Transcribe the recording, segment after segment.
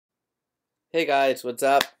Hey guys, what's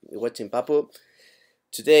up? You're watching Papu.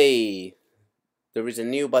 Today there is a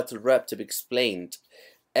new battle rap to be explained,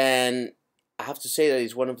 and I have to say that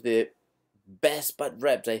it's one of the best battle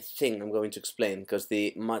raps I think I'm going to explain because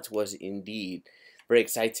the match was indeed very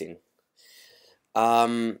exciting.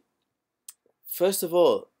 Um, First of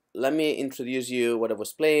all, let me introduce you what I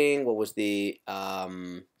was playing, what was the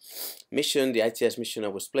mission, the ITS mission I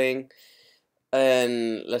was playing,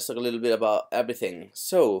 and let's talk a little bit about everything.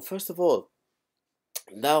 So, first of all,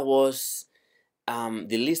 that was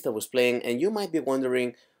the list I was playing, and you might be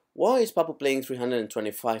wondering, why is Papa playing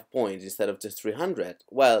 325 points instead of just 300?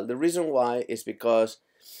 Well, the reason why is because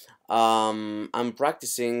I'm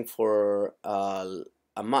practicing for a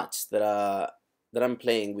match that I'm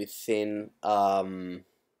playing within kind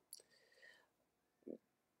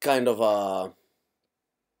of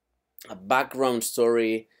a background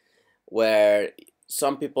story where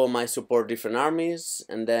some people might support different armies,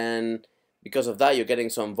 and then because of that you're getting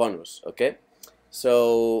some bonus. Okay,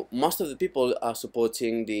 so most of the people are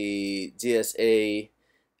supporting the GSA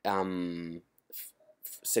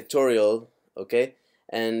sectorial, okay,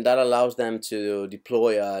 and that allows them to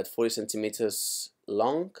deploy at 40 centimeters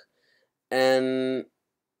long and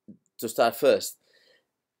to start first.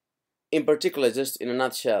 In particular, just in a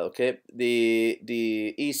nutshell, okay, the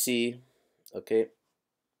EC, okay,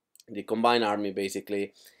 the combined army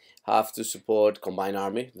basically have to support combined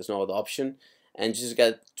army. There's no other option, and just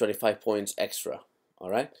get 25 points extra.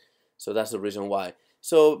 All right, so that's the reason why.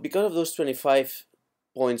 So because of those 25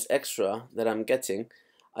 points extra that I'm getting,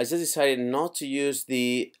 I just decided not to use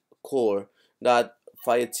the core, that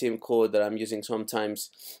fire team core that I'm using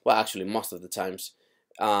sometimes. Well, actually, most of the times,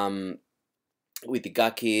 um, with the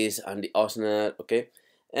Gakis and the Osnet. Okay,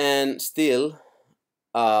 and still,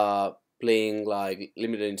 playing like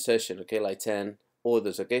limited insertion, okay, like 10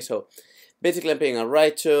 orders. Okay, so basically I'm playing a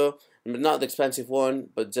Raito, not the expensive one,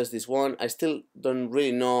 but just this one. I still don't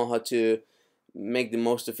really know how to make the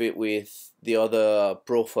most of it with the other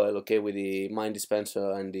profile, okay, with the mine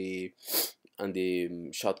dispenser and the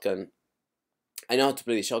shotgun. I know how to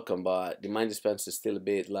play the shotgun, but the mine dispenser is still a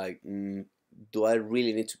bit like, do I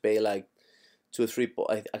really need to pay like two or three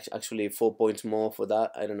actually 4 points more for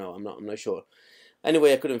that? I don't know. I'm not sure.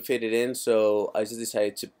 Anyway, I couldn't fit it in, so I just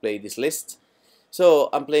decided to play this list. So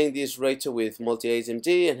I'm playing this Raider with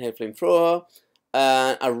multi-HMG and head flamethrower,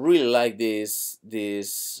 and I really like this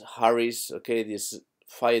Harris, okay, this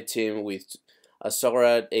fire team with a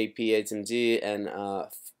Morat AP HMG and a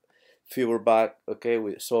Feverback, okay,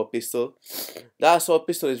 with sword pistol. That sword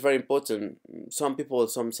pistol is very important. Some people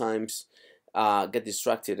sometimes get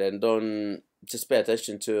distracted and don't just pay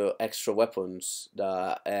attention to extra weapons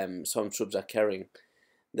that some troops are carrying.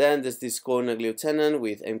 Then there's this corner lieutenant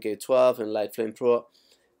with MK12 and light flamethrower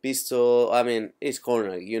pistol. I mean, it's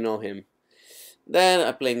corner, you know him. Then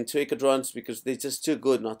I'm playing two Icadrons because they're just too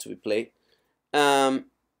good not to be played. Um,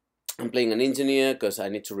 I'm playing an engineer because I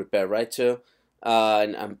need to repair Raito.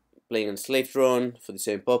 And I'm playing a slave drone for the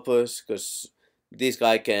same purpose because this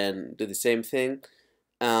guy can do the same thing.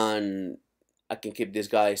 And I can keep this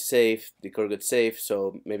guy safe, the Kurgan safe,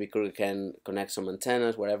 so maybe Kurgan can connect some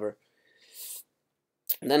antennas, whatever.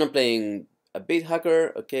 And then I'm playing a bit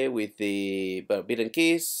hacker, okay, with the bit and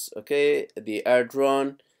keys, okay, the air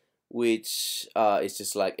drone, which is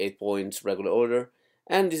just like 8 points regular order,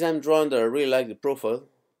 and design drone that I really like the profile.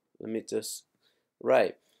 Let me just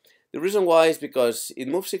right. The reason why is because it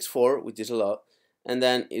moves 6-4, which is a lot, and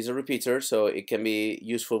then is a repeater, so it can be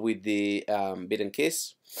useful with the bit and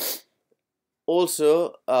kiss.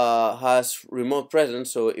 Also has remote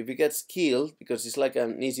presence, so if it gets killed, because it's like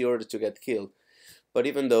an easy order to get killed. But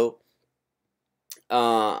even though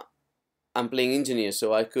I'm playing engineer,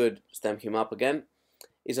 so I could stamp him up again.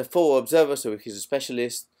 He's a full observer, so he's a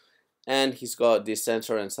specialist, and he's got this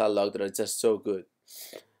sensor and style log that are just so good.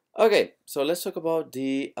 Okay, so let's talk about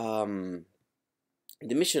the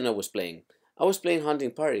mission I was playing. I was playing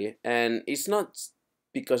Hunting Party, and it's not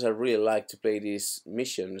because I really like to play this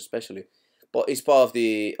mission especially, but it's part of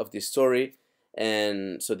the story.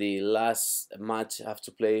 And so the last match I have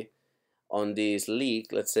to play on this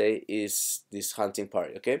league, let's say, is this Hunting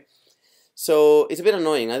Party. Okay, so it's a bit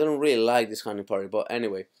annoying. I don't really like this Hunting Party, but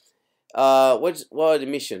anyway, what are the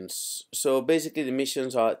missions? So basically the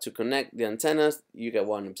missions are to connect the antennas. You get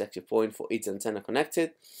 1 objective point for each antenna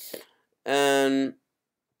connected, and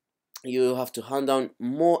you have to hunt down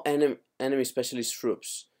more enemy specialist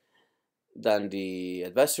troops than the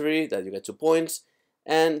adversary, that you get 2 points.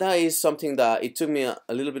 And that is something that it took me a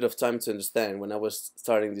little bit of time to understand when I was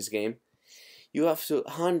starting this game. You have to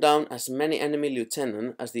hunt down as many enemy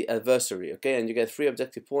lieutenant as the adversary, okay, and you get 3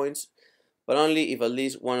 objective points. but only if at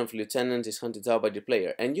least one of the lieutenants is hunted out by the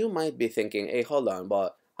player. And you might be thinking, hey, hold on,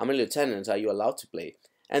 but how many lieutenants are you allowed to play?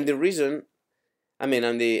 And the reason,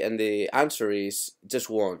 and the answer is just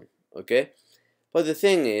one, okay? But the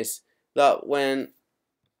thing is that when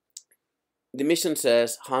the mission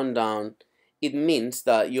says hunt down, it means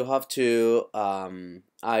that you have to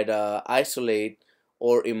either isolate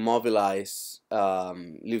or immobilize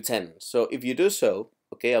lieutenants. So if you do so,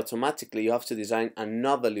 okay, automatically you have to design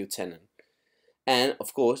another lieutenant, and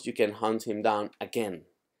of course you can hunt him down again.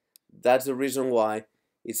 That's the reason why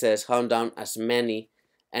it says hunt down as many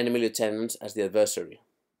enemy lieutenants as the adversary.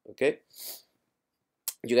 Okay,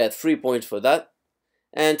 you get 3 points for that,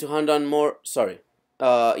 and to hunt down more.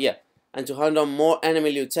 And to hunt down more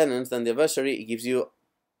enemy lieutenants than the adversary, it gives you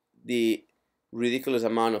the ridiculous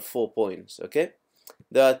amount of 4 points. Okay,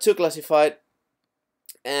 there are 2 classified,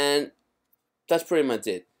 and that's pretty much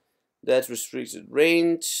it. That's restricted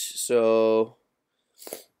range. So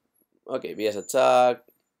okay, VS attack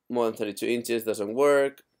more than 32 inches doesn't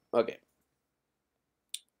work. Okay,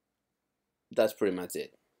 that's pretty much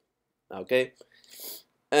it. Okay,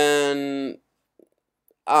 and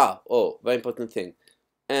very important thing.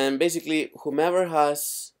 And basically, whomever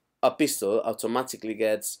has a pistol automatically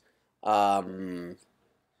gets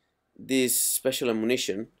this special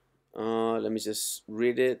ammunition. Let me just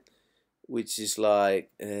read it, which is like,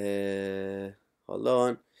 hold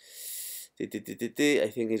on. I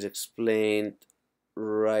think it's explained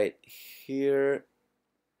right here.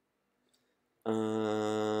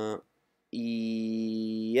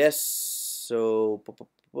 Yes. So,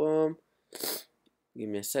 give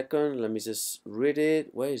me a second. Let me just read it.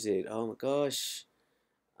 Where is it? Oh my gosh.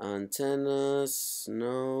 Antennas.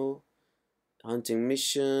 No. Hunting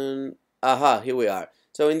mission. Aha, here we are.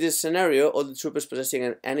 So in this scenario, all the troopers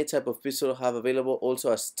possessing any type of pistol have available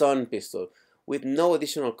also a stun pistol with no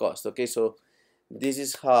additional cost. Okay, so this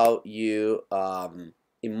is how you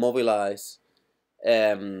immobilize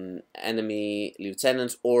enemy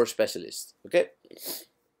lieutenants or specialists. Okay,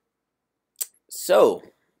 so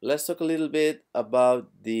let's talk a little bit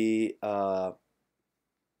about the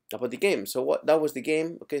game. So that was the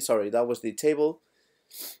game. Okay, sorry, that was the table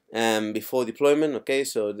before deployment. Okay,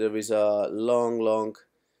 so there is a long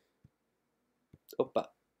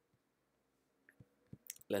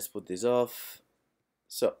let's put this off.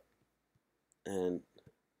 So, and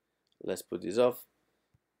let's put this off.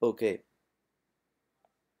 Okay,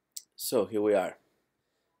 so here we are.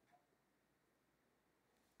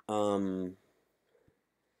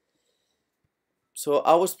 So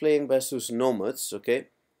I was playing versus Nomads, okay,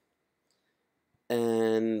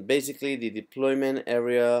 and basically the deployment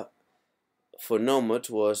area for Nomads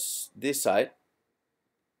was this side.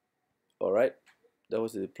 All right, that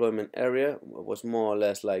was the deployment area. It was more or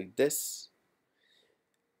less like this.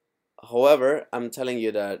 However, I'm telling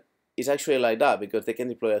you that it's actually like that because they can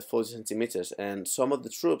deploy at 40 centimeters, and some of the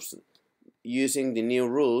troops using the new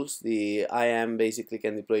rules, the IM basically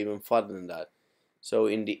can deploy even farther than that. So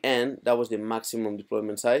in the end, that was the maximum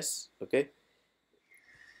deployment size. Okay,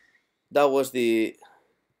 that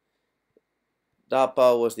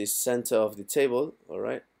part was the center of the table. All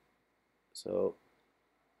right, so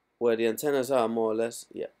where the antennas are, more or less,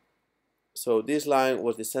 yeah. So this line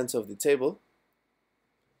was the center of the table.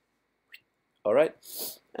 All right,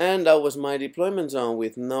 and that was my deployment zone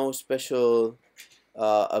with no special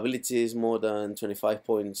abilities more than 25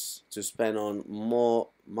 points to spend on more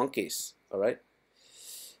monkeys. All right,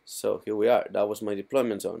 so here we are. That was my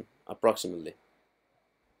deployment zone approximately.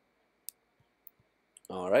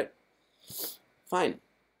 All right, fine.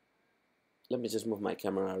 Let me just move my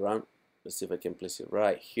camera around. Let's see if I can place it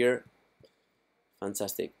right here.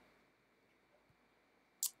 Fantastic.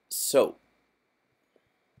 So,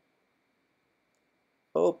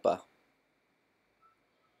 okay,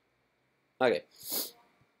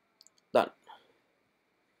 done.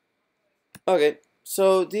 Okay,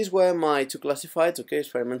 so these were my 2 classifieds. Okay,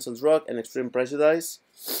 experimental drug and extreme prejudice.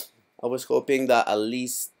 I was hoping that at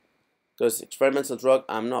least, because experimental drug,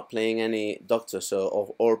 I'm not playing any doctor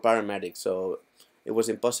or paramedic, so it was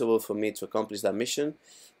impossible for me to accomplish that mission.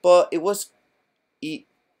 But it was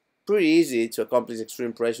pretty easy to accomplish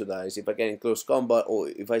extreme prejudice if I get in close combat, or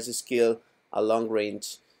if I just kill a long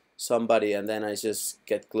range somebody and then I just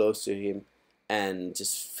get close to him and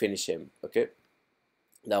just finish him. Okay,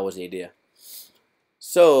 that was the idea.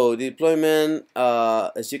 So the deployment,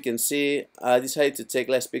 as you can see, I decided to take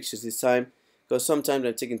less pictures this time because sometimes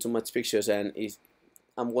I'm taking too much pictures and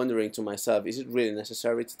I'm wondering to myself, is it really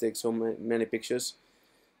necessary to take so many pictures?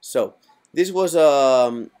 So this was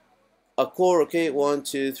a core. Okay, 1,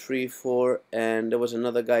 2, 3, 4, and there was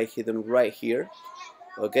another guy hidden right here.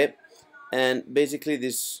 Okay, and basically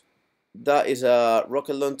that is a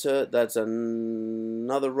rocket launcher. That's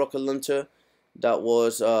another rocket launcher. That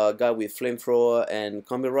was a guy with flamethrower and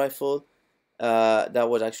combi rifle. That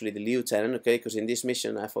was actually the lieutenant, okay? Because in this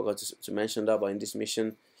mission, I forgot to mention that, but in this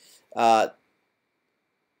mission, it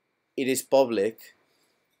is public.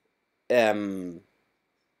 You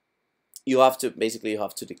have to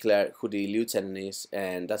declare who the lieutenant is,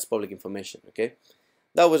 and that's public information, okay?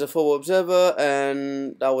 That was a forward observer,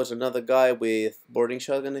 and that was another guy with boarding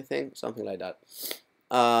shotgun, I think, something like that.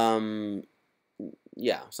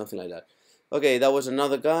 Yeah, something like that. Okay, that was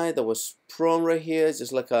another guy that was prone right here,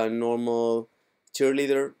 just like a normal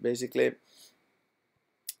cheerleader, basically.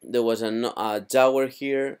 There was a tower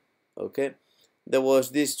here, okay. There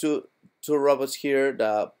was these two robots here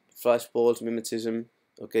that flash balls, mimetism,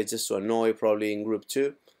 okay, just to annoy, probably in group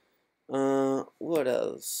 2. What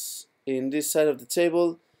else? In this side of the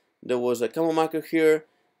table, there was a camo marker here.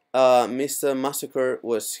 Mr. Massacre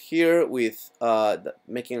was here with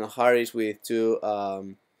making a Harris with 2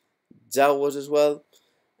 Jawas as well.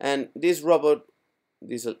 And this robot,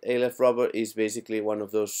 this ALF robot, is basically one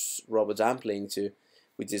of those robots I'm playing to,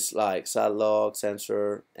 which is like sat log,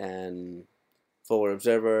 sensor, and forward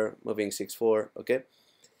observer, moving 6-4, okay?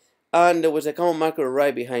 And there was a camo marker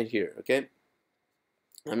right behind here, okay?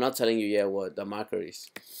 I'm not telling you yet what the marker is.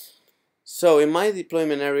 So in my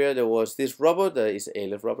deployment area, there was this robot that is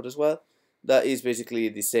ALF robot as well. That is basically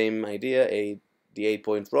the same idea, the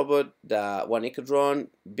 8-point robot, the 1 eco drone,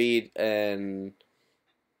 beat, and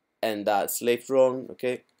that slave drone,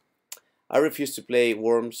 okay? I refuse to play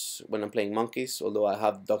worms when I'm playing monkeys, although I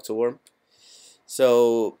have Dr. Worm.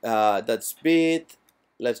 So that's beat.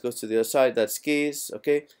 Let's go to the other side. That's skis,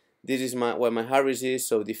 okay? This is where my Harris is.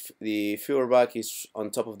 So the fuel bag is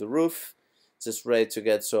on top of the roof, just ready to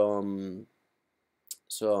get some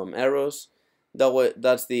arrows.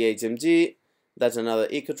 That's the HMG. That's another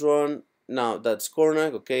eco drone. Now that's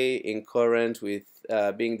Kornak, okay, in current with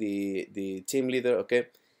being the team leader, okay.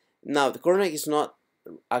 Now the Kornak is not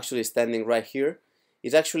actually standing right here.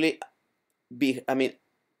 It's actually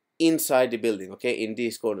inside the building, okay, in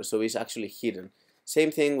this corner. So it's actually hidden.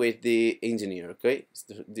 Same thing with the engineer, okay.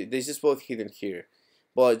 This is both hidden here,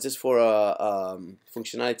 but just for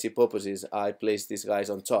functionality purposes, I place these guys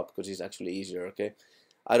on top because it's actually easier, okay.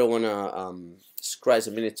 I don't want to scratch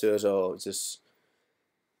the miniatures or just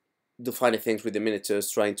do funny things with the miniatures,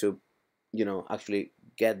 trying to, you know, actually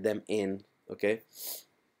get them in, okay.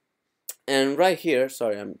 And right here,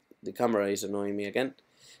 sorry, the camera is annoying me again.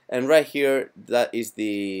 And right here, that is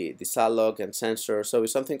the sat log and sensor. So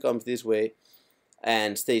if something comes this way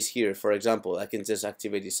and stays here, for example, I can just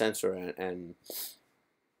activate the sensor and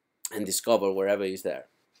discover wherever is there.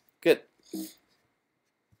 Good.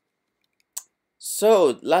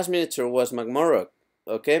 So last miniature was Morat,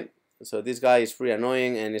 okay. So this guy is pretty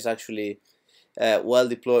annoying and is actually well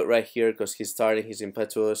deployed right here because he's starting his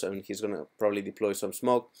impetuous and he's gonna probably deploy some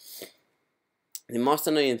smoke. The most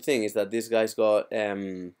annoying thing is that this guy's got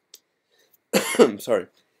sorry,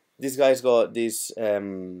 this guy's got this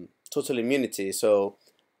total immunity. So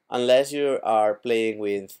unless you are playing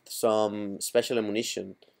with some special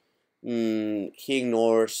ammunition, he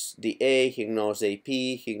ignores the A, he ignores AP,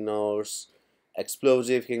 he ignores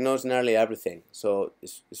explosive, he ignores nearly everything. So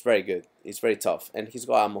it's very good. It's very tough, and he's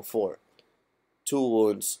got ammo 4, 2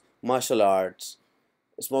 wounds, martial arts,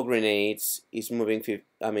 smoke grenades. He's moving.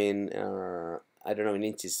 I don't know in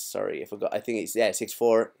inches. Sorry, I forgot. I think it's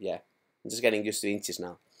 6'4". Yeah, I'm just getting used to inches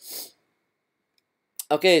now.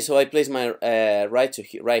 Okay, so I place my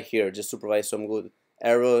right here just to provide some good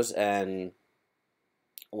arrows, and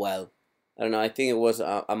well, I don't know. I think it was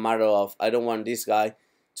a matter of I don't want this guy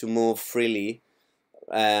to move freely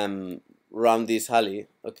around this alley,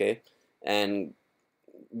 okay, and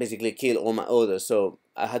basically kill all my orders. So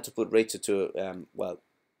I had to put Rachel to well,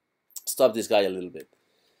 stop this guy a little bit.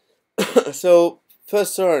 So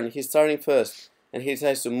first turn, he's starting first, and he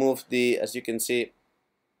decides to move as you can see,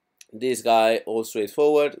 this guy all straight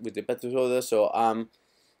forward with the petrol order. So I'm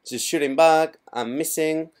just shooting back. I'm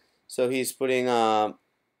missing. So he's putting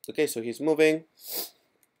okay. So he's moving.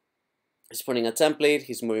 He's putting a template.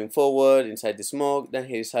 He's moving forward inside the smoke. Then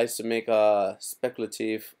he decides to make a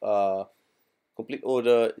speculative complete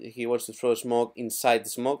order. He wants to throw smoke inside the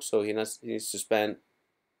smoke. So he needs to spend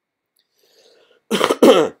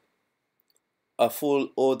a full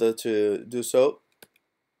order to do so,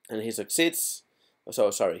 and he succeeds. So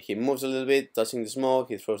sorry, he moves a little bit, touching the smoke.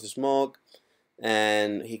 He throws the smoke,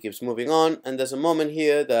 and he keeps moving on. And there's a moment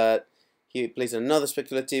here that he plays another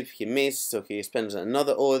speculative. He missed, so he spends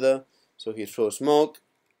another order. So he throws smoke,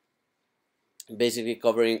 basically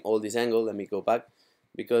covering all this angle. Let me go back.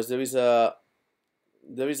 because there is a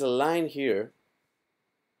line here.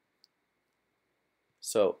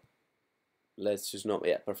 So let's just know.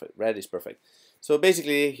 Yeah, perfect. Red is perfect. So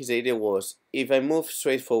basically, his idea was, if I move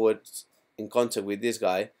straight forward in contact with this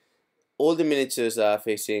guy, all the miniatures that are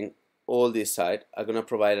facing all this side are gonna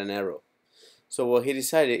provide an arrow. So what he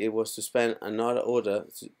decided, it was to spend another order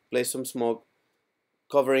to place some smoke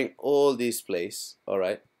covering all this place. All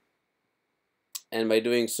right, and by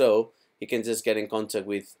doing so, he can just get in contact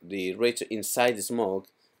with the Rachel inside the smoke,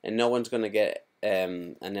 and no one's gonna get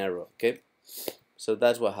an arrow. Okay, so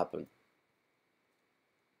that's what happened.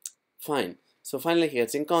 Fine. So finally he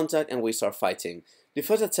gets in contact and we start fighting. The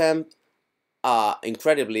first attempt,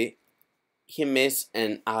 incredibly, he missed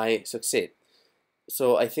and I succeed.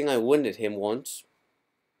 So I think I wounded him once,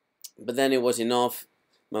 but then it was enough.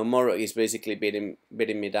 My Morat is basically beating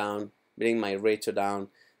me down, beating my Rachel down,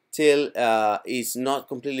 till he's not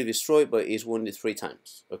completely destroyed, but he's wounded 3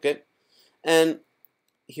 times. Okay, and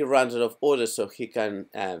he runs out of orders, so he can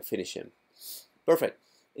finish him. Perfect.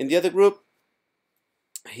 In the other group,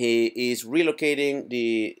 he is relocating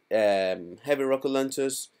the heavy rocket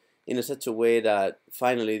launchers in such a way that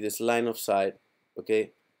finally this line of sight,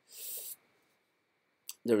 okay,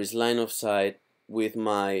 there is line of sight with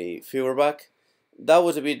my fewerback. That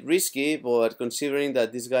was a bit risky, but considering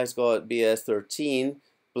that this guy's got BS 13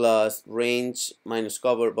 plus range minus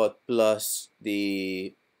cover, but plus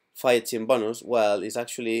the fire team bonus, well, it's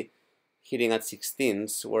actually hitting at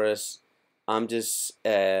 16s, whereas I'm just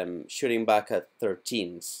shooting back at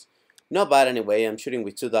 13s. Not bad anyway. I'm shooting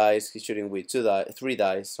with 2 dice. He's shooting with 3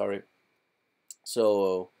 dice. Sorry.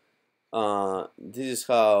 So this is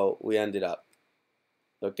how we ended up.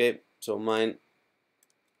 Okay. So mine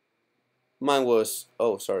was,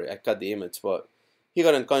 oh sorry, I cut the image, but he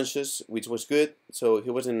got unconscious, which was good. So he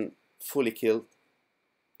wasn't fully killed.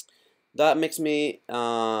 That makes me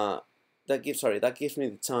that gives me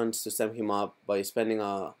the chance to stem him up by spending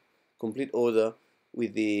a complete order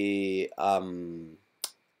with the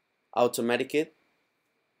automatic kit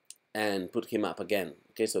and put him up again.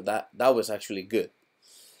 Okay, so that was actually good.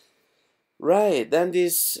 Right, then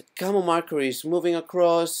this camo marker is moving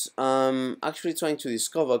across. Actually trying to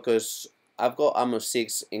discover, because I've got ammo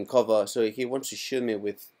 6 in cover, so if he wants to shoot me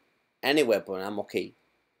with any weapon, I'm okay,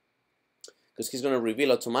 because he's gonna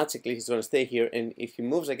reveal automatically. He's gonna stay here, and if he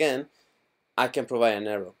moves again, I can provide an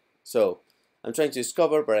arrow. So I'm trying to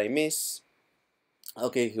discover, but I miss.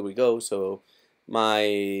 Okay, here we go. So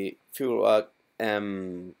my fuel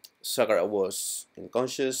Sakura was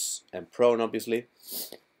unconscious and prone, obviously,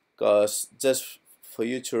 because just for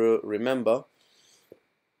you to remember,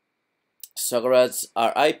 Sakuras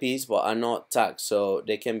are IPs but are not tagged, so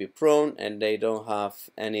they can be prone and they don't have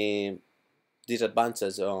any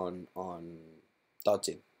disadvantages on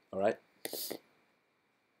dodging. All right.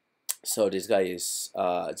 So this guy is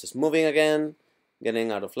just moving again,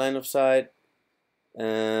 getting out of line of sight.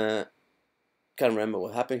 Can't remember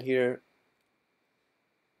what happened here.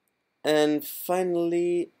 And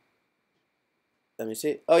finally, let me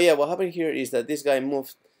see. Oh yeah, what happened here is that this guy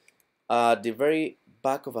moved the very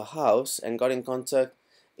back of a house and got in contact.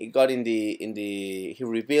 He got in the he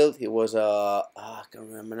revealed he was a I can't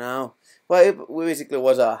remember now. Well, it basically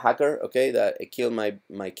was a hacker. Okay, that killed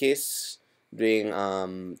my kiss during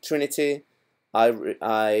Trinity.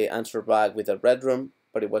 I answered back with a red room,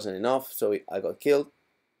 but it wasn't enough, so I got killed.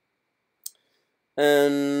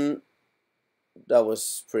 And that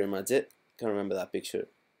was pretty much it. Can't remember that picture.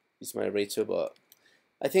 It's my Rachel, but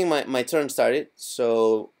I think my turn started.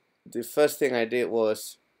 So the first thing I did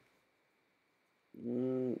was,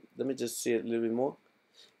 let me just see it a little bit more.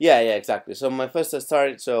 Yeah, exactly. So my first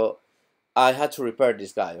started, so I had to repair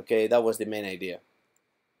this guy. Okay, that was the main idea.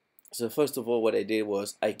 So first of all, what I did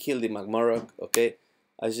was I killed the Morat. Okay,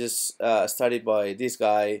 I just started by this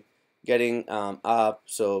guy getting up.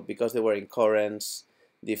 So because they were in currents,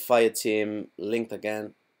 the fire team linked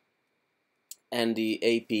again, and the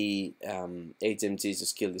AP HMG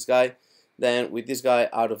just killed this guy. Then with this guy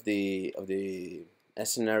out of the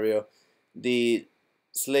scenario, the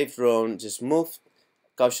slave drone just moved,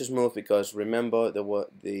 cautious move, because remember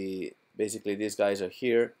basically these guys are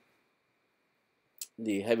here.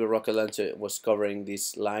 The heavy rocket launcher was covering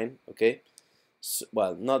this line. Okay, so,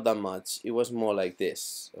 well, not that much. It was more like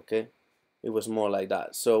this. Okay, it was more like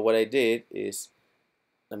that. So what I did is,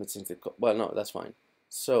 let me change the well, no, that's fine.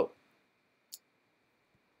 So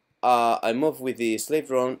I moved with the slave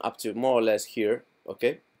drone up to more or less here.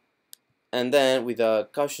 Okay, and then with a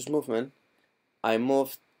cautious movement, I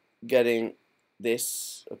moved getting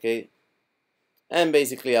this. Okay, and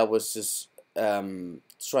basically I was just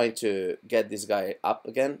trying to get this guy up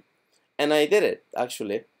again, and I did it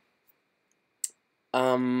actually.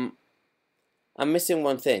 I'm missing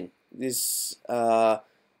one thing. This that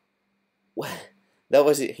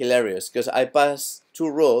was hilarious because I passed 2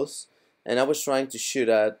 rows and I was trying to shoot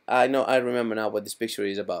at. I remember now what this picture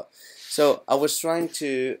is about. So I was trying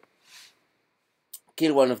to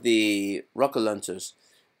kill one of the rocket launchers,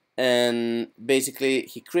 and basically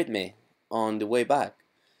he crit me on the way back,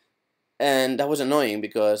 and that was annoying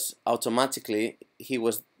because automatically he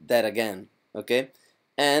was dead again. Okay,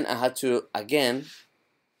 and I had to again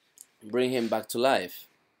bring him back to life.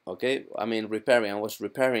 Okay, I mean repairing. I was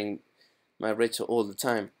repairing my Rachel all the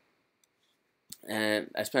time, and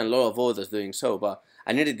I spent a lot of orders doing so, but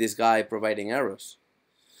I needed this guy providing arrows.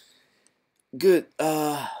 Good.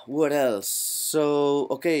 What else? So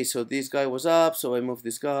okay, so this guy was up, so I moved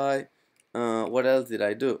this guy. What else did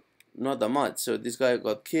I do? Not that much. So this guy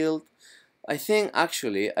got killed. I think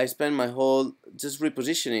actually I spent my whole just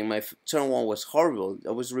repositioning. My turn 1 was horrible.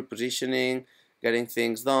 I was repositioning, getting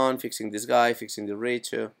things done, fixing this guy, fixing the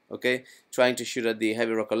ratio, okay? Trying to shoot at the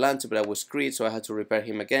heavy rocket launcher, but I was crit, so I had to repair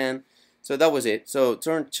him again. So that was it. So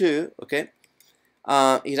turn 2, okay?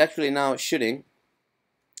 He's actually now shooting,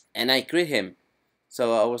 and I crit him.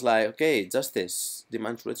 So I was like, okay, justice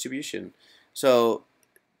demands retribution. So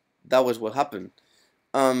that was what happened.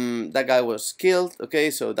 That guy was killed, okay,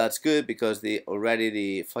 so that's good because already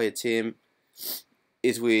the fire team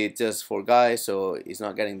is with just 4 guys, so he's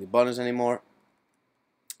not getting the bonus anymore.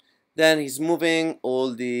 Then he's moving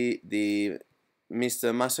all the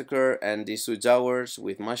Mr. Massacre and the Sujawers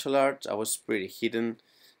with martial arts. I was pretty hidden,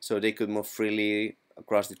 so they could move freely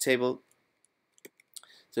across the table.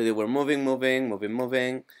 So they were moving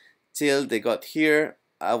till they got here.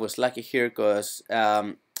 I was lucky here because,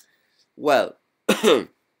 well,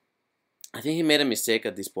 I think he made a mistake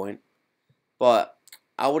at this point, but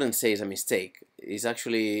I wouldn't say it's a mistake. It's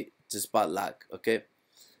actually just bad luck, okay?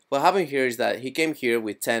 What happened here is that he came here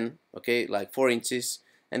with 10, okay, like 4 inches,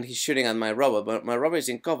 and he's shooting at my robot, but my robot is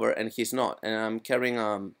in cover and he's not, and I'm carrying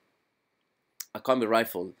a combi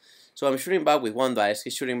rifle. So I'm shooting back with 1 dice,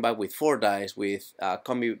 he's shooting back with 4 dice with a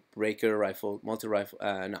combi breaker rifle, multi-rifle,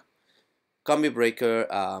 no, combi breaker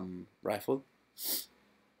rifle,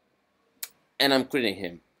 and I'm critting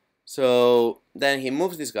him. So then he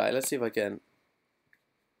moves this guy. Let's see if I can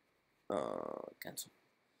cancel.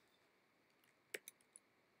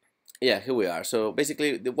 Yeah, here we are. So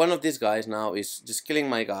basically, one of these guys now is just killing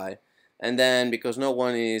my guy, and then because no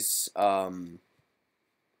one is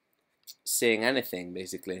saying anything,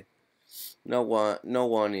 basically, no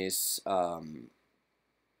one is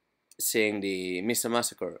saying the Mr.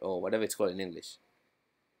 Massacre or whatever it's called in English.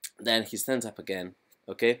 Then he stands up again.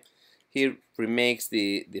 Okay. He remakes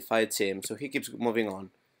the fight team, so he keeps moving on.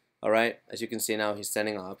 Alright, as you can see now, he's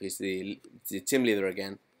standing up, he's the team leader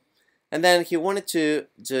again. And then he wanted to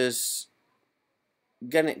just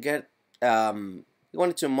he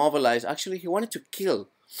wanted to mobilize, actually he wanted to kill.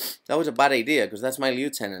 That was a bad idea, because that's my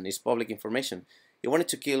lieutenant, it's public information. He wanted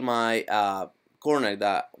to kill my corner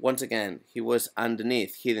that, once again, he was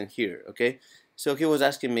underneath, hidden here, okay? So he was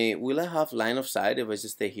asking me, will I have line of sight if I just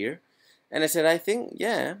stay here? And I said, I think,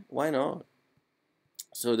 yeah, why not?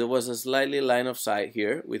 So there was a slightly line of sight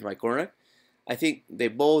here with my corner. I think they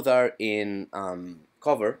both are in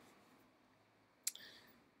cover.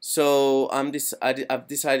 So I've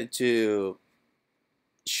decided to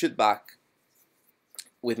shoot back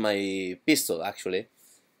with my pistol, actually.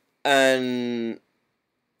 And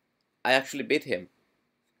I actually beat him.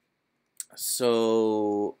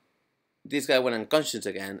 So this guy went unconscious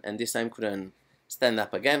again, and this time couldn't stand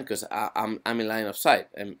up again because I'm in line of sight,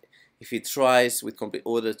 and if he tries with complete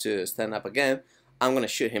order to stand up again, I'm gonna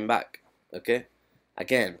shoot him back, okay,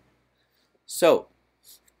 again. So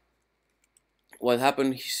what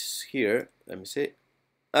happened here, let me see.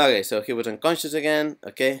 Okay, so he was unconscious again,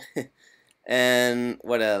 okay. And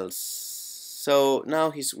what else? So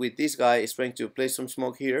now he's with this guy, he's trying to place some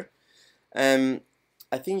smoke here. I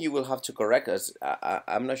think you will have to correct us.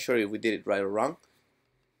 I'm not sure if we did it right or wrong.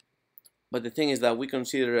 But the thing is that we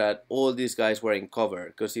consider that all these guys were in cover,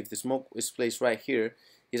 because if the smoke is placed right here,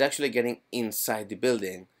 he's actually getting inside the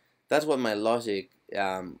building. That's what my logic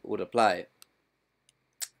would apply.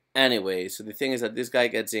 Anyway, so the thing is that this guy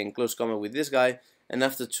gets in close combat with this guy, and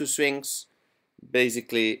after 2 swings,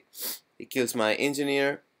 basically, he kills my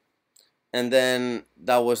engineer, and then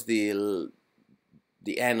that was the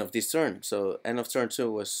end of this turn. So end of turn 2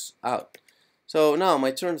 was out. So now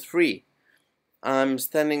my turn 3. I'm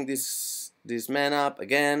standing this man up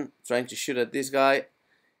again, trying to shoot at this guy,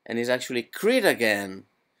 and he's actually crit again.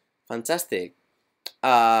 Fantastic.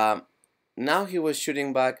 Now he was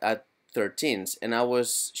shooting back at 13s, and I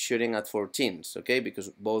was shooting at 14s, okay, because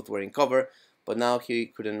both were in cover. But now he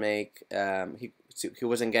couldn't make, he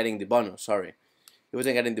wasn't getting the bonus, sorry. He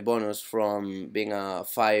wasn't getting the bonus from being a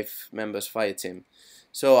 5 members fire team.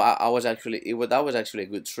 So I was actually, that was actually a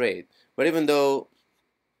good trade. But even though,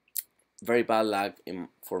 very bad luck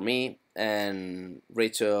for me, and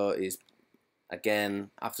Rachel is,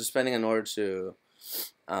 again, after spending an order to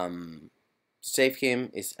save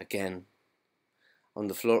him, is again on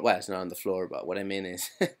the floor. Well, it's not on the floor, but what I mean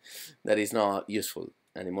is that it's not useful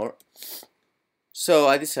anymore. So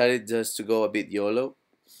I decided just to go a bit YOLO.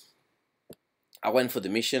 I went for the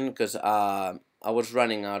mission because I was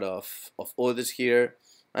running out of orders here.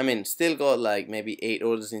 I mean, still got like maybe 8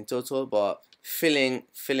 orders in total, but feeling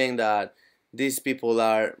that these people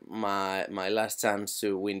are my last chance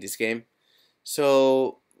to win this game.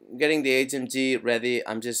 So getting the HMG ready,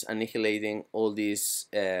 I'm just annihilating all these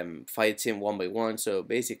fire team one by one. So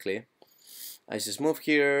basically, I just move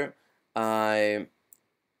here. I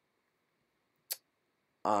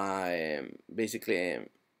basically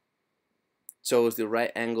chose the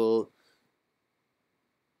right angle.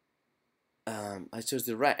 I chose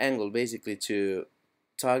the right angle basically to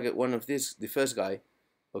target one of these, the first guy,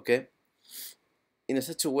 okay, in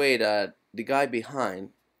such a way that the guy behind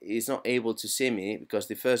is not able to see me, because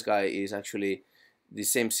the first guy is actually the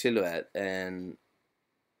same silhouette and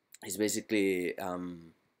he's basically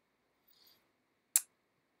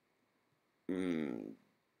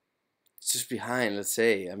just behind, let's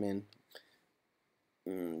say. I mean,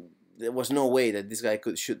 there was no way that this guy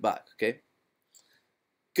could shoot back, okay?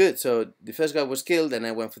 Good, so the first guy was killed, then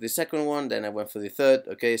I went for the second one, then I went for the third,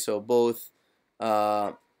 okay? So both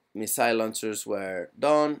missile launchers were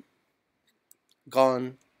gone.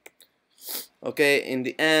 Okay, in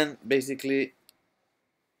the end, basically,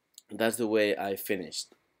 that's the way I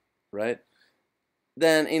finished, right?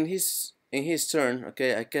 Then in his turn,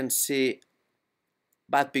 okay, I can see,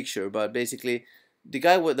 bad picture, but basically the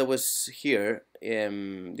guy that was here,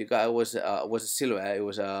 the guy was a silhouette. It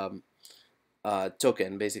was a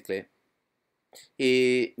token basically.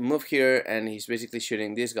 He moved here and he's basically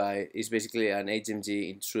shooting this guy. He's basically an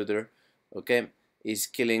HMG intruder, okay? He's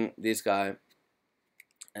killing this guy,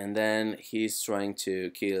 and then he's trying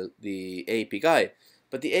to kill the AP guy,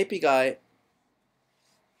 but the AP guy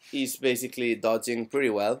is basically dodging pretty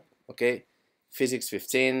well, okay? Physics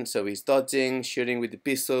 15, so he's dodging, shooting with the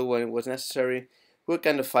pistol when it was necessary. We're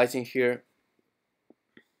kind of fighting here,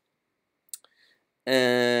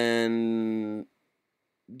 and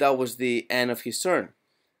that was the end of his turn.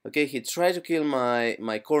 Okay, he tried to kill my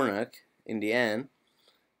cornerback in the end,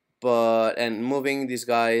 but and moving these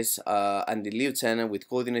guys and the lieutenant with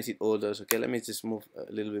coordinated orders. Okay, let me just move a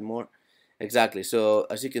little bit more. Exactly. So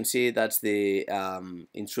as you can see, that's the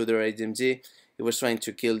intruder HMG. He was trying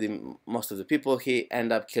to kill most of the people. He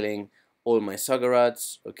ended up killing all my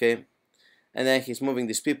Sagarats. Okay, and then he's moving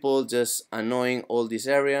these people, just annoying all this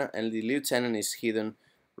area, and the lieutenant is hidden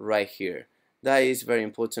right here. That is very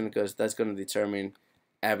important because that's going to determine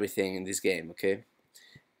everything in this game, okay?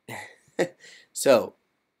 So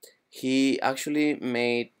he actually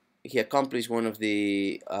accomplished one of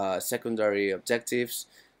the secondary objectives.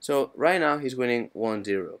 So right now he's winning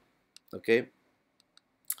 1-0, okay?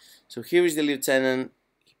 So here is the lieutenant.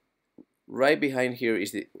 Right behind here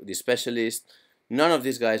is the specialist. None of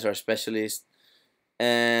these guys are specialists,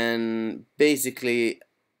 and basically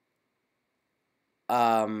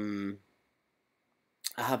I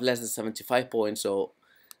have less than 75 points. So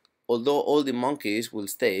although all the monkeys will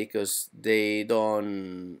stay because they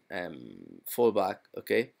don't fall back,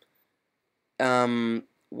 okay,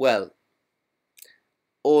 well,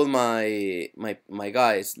 all my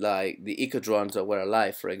guys, like the eco drones that were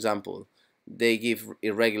alive, for example, they give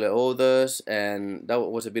irregular orders, and that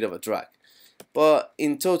was a bit of a drag. But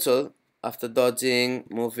in total, after dodging,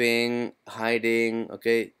 moving, hiding,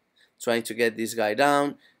 okay, trying to get this guy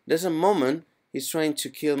down, there's a moment he's trying to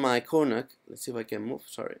kill my corner. Let's see if I can move.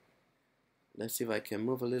 Sorry. Let's see if I can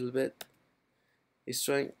move a little bit. He's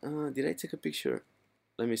trying. Did I take a picture?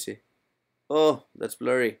 Let me see. Oh, that's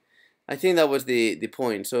blurry. I think that was the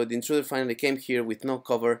point. So the intruder finally came here with no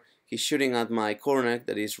cover. He's shooting at my corner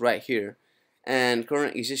that is right here, and corner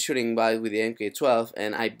is just shooting by with the MK12,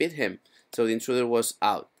 and I beat him. So the intruder was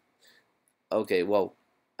out. Okay, well,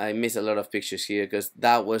 I missed a lot of pictures here because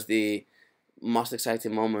that was the most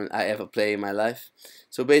exciting moment I ever played in my life.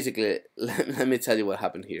 So basically, let me tell you what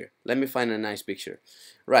happened here. Let me find a nice picture.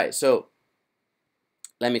 Right, so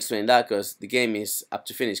let me explain that because the game is up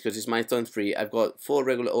to finish because it's my turn 3. I've got 4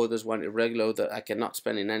 regular orders, 1 irregular order. I cannot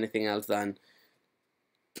spend in anything else than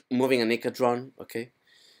moving an Icadron, okay?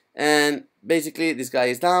 And basically this guy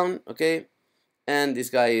is down, okay, and this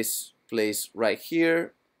guy is placed right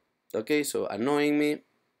here, okay, so annoying me.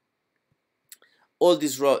 All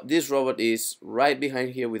this robot is right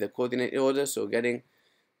behind here with a coordinate order, so getting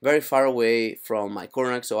very far away from my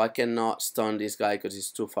corner, so I cannot stun this guy because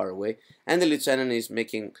he's too far away. And the lieutenant is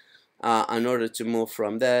making an order to move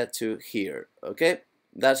from there to here, okay.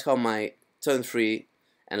 That's how my turn 3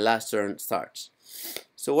 and last turn starts.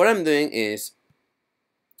 So what I'm doing is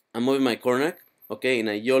I'm moving my corner, okay, in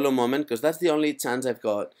a YOLO moment, because that's the only chance I've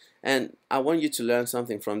got, and I want you to learn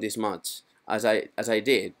something from this match, as I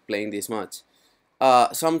did playing this match.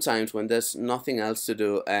 Sometimes when there's nothing else to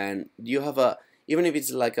do and you have a, even if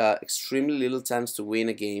it's like a extremely little chance to win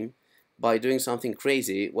a game by doing something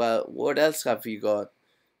crazy, well, what else have you got?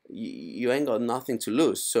 You ain't got nothing to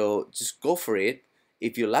lose, so just go for it.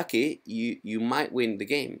 If you're lucky, you might win the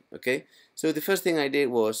game, okay. So the first thing I did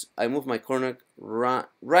was I moved my corner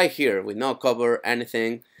right here with no cover,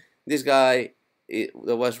 anything. This guy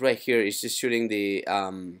that was right here is just shooting the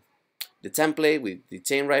template with the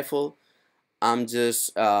chain rifle. I'm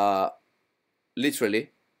just literally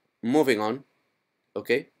moving on,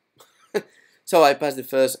 okay. So I passed the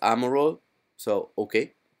first ammo roll, so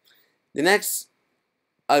okay. The next,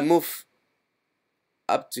 I move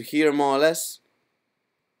up to here more or less.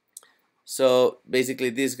 So basically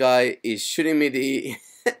this guy is shooting me the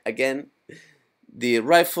again the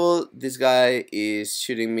rifle. This guy is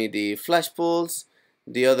shooting me the flash pulse.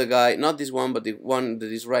 The other guy, not this one but the one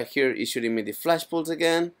that is right here, is shooting me the flash pulse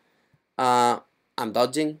again. I'm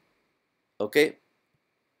dodging, okay.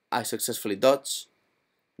 I successfully dodge,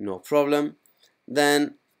 no problem.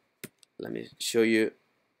 Then let me show you.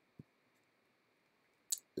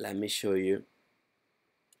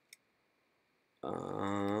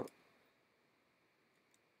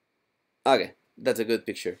 Okay, that's a good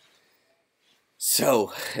picture.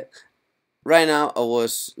 So right now I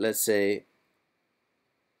was, let's say,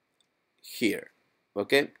 here,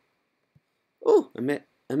 okay. Oh, I made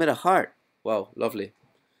a heart. Wow, lovely.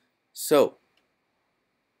 So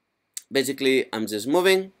basically I'm just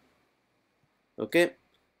moving, okay,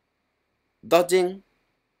 dodging,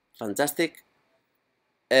 fantastic.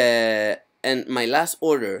 And my last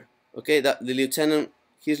order, okay, that the lieutenant,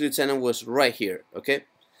 his lieutenant was right here, okay.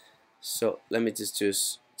 So let me just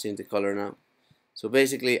change the color now. So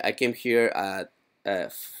basically I came here at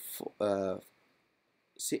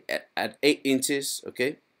see, at 8 inches,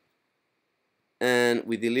 okay, and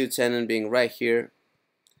with the lieutenant being right here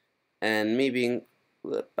and me being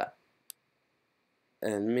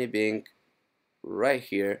right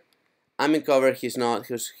here. I'm in cover, he's not.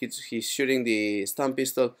 He's shooting the stun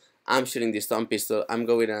pistol, I'm shooting the stun pistol. I'm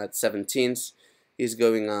going at 17s, he's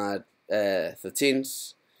going at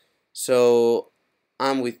 13s. So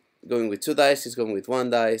I'm going with 2 dice, he's going with 1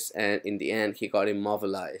 dice, and in the end he got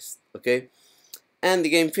immobilized, okay. And the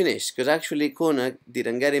game finished, because actually Konak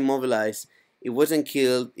didn't get immobilized. It wasn't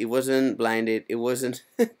killed, it wasn't blinded, it wasn't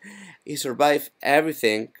he survived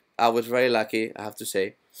everything. I was very lucky, I have to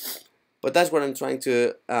say. But that's what I'm trying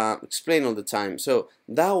to explain all the time. So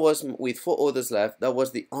that was, with 4 orders left, that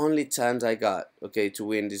was the only chance I got, okay, to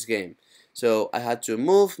win this game. So I had to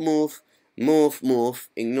move,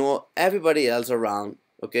 ignore everybody else around,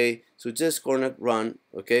 okay. So just corner, run,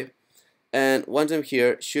 okay. And once I'm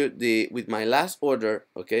here, shoot with my last order,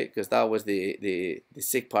 okay, because that was the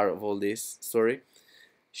sick part of all this story.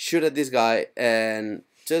 Shoot at this guy and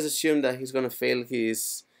just assume that he's gonna fail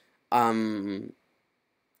his ammo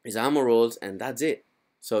rolls, and that's it.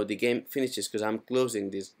 So the game finishes because I'm closing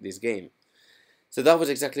this game. So that was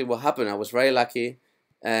exactly what happened. I was very lucky.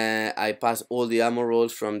 I passed all the ammo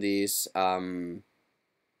rolls from this template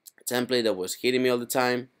that was hitting me all the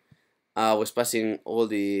time. I was passing all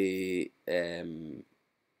the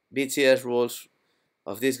BTS rolls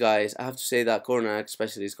of these guys. I have to say that Cornac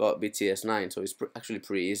especially has got BTS 9, so it's actually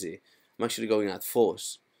pretty easy. I'm actually going at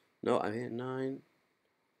 4s. No, I mean 9.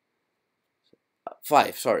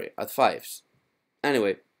 5, sorry, at 5s.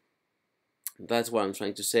 Anyway, that's what I'm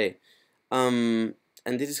trying to say. And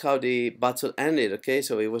this is how the battle ended, okay?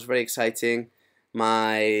 So it was very exciting.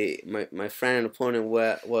 My friend and opponent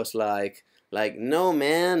was like, no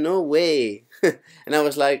man, no way. And I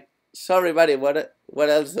was like, sorry buddy, what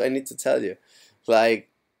else do I need to tell you? Like,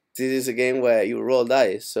 this is a game where you roll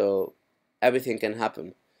dice, so everything can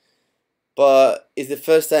happen. But it's the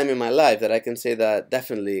first time in my life that I can say that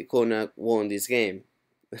definitely Konak won this game.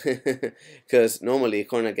 Because normally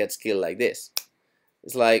Konak gets killed like this.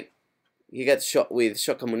 It's like he gets shot with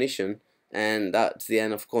shock ammunition, and that's the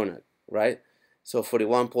end of Konak, right? So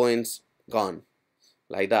 41 points gone,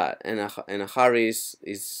 like that, and a Harris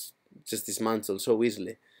is just dismantled so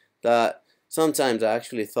easily. that sometimes I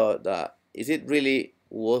actually thought that is it really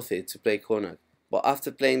worth it to play Konak? But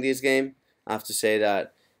after playing this game, I have to say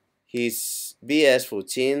that his BS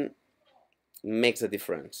routine makes a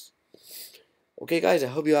difference. Okay, guys, I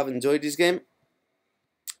hope you have enjoyed this game.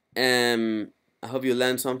 I hope you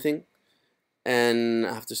learned something. And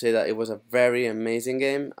I have to say that it was a very amazing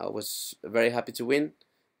game. I was very happy to win.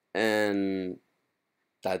 And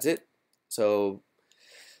that's it. So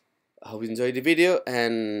I hope you enjoyed the video.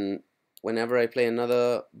 And whenever I play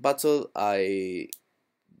another battle, I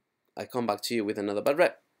come back to you with another bad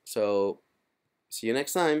rep. So see you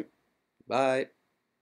next time. Bye.